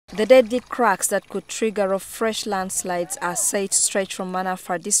The deadly cracks that could trigger off fresh landslides are said to stretch from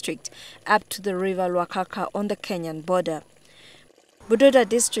Manafar district up to the river Lwakaka on the Kenyan border. Budoda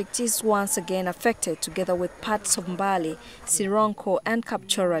district is once again affected together with parts of Mbale, Sironko and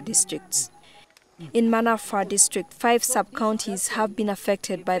Kapchora districts. In Manafar district, 5 sub-counties have been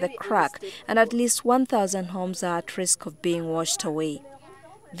affected by the crack and at least 1,000 homes are at risk of being washed away.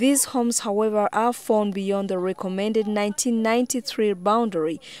 These homes, however, are found beyond the recommended 1993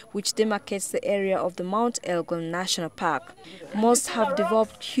 boundary, which demarcates the area of the Mount Elgon National Park. Most have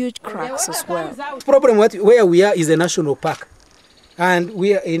developed huge cracks as well. The problem where we are is a national park. And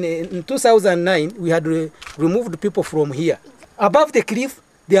we are in 2009, we had removed people from here. Above the cliff,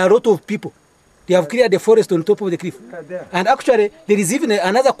 there are a lot of people. They have cleared the forest on top of the cliff. And actually, there is even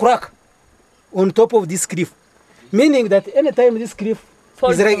another crack on top of this cliff, meaning that anytime this cliff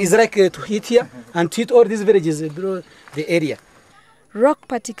is like to hit here and to hit all these villages below the area. Rock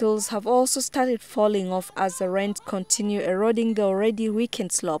particles have also started falling off as the rains continue eroding the already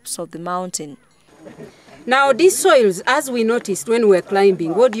weakened slopes of the mountain. Now these soils, as we noticed when we were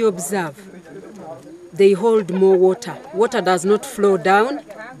climbing, what do you observe? They hold more water. Water does not flow down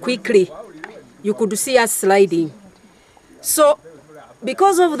quickly. You could see us sliding. So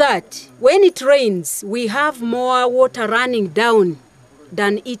because of that, when it rains, we have more water running down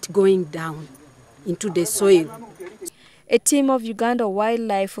than it going down into the soil. A team of Uganda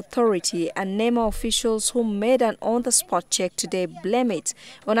Wildlife Authority and NEMA officials who made an on-the-spot check today blame it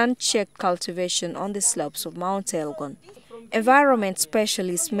on unchecked cultivation on the slopes of Mount Elgon. Environment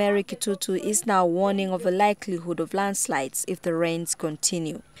specialist Mary Kitutu is now warning of the likelihood of landslides if the rains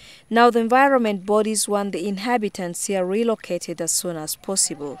continue. Now the environment bodies want the inhabitants here relocated as soon as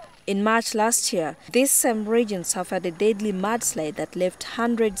possible. In March last year, these same regions suffered a deadly mudslide that left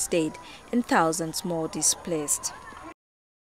hundreds dead and thousands more displaced.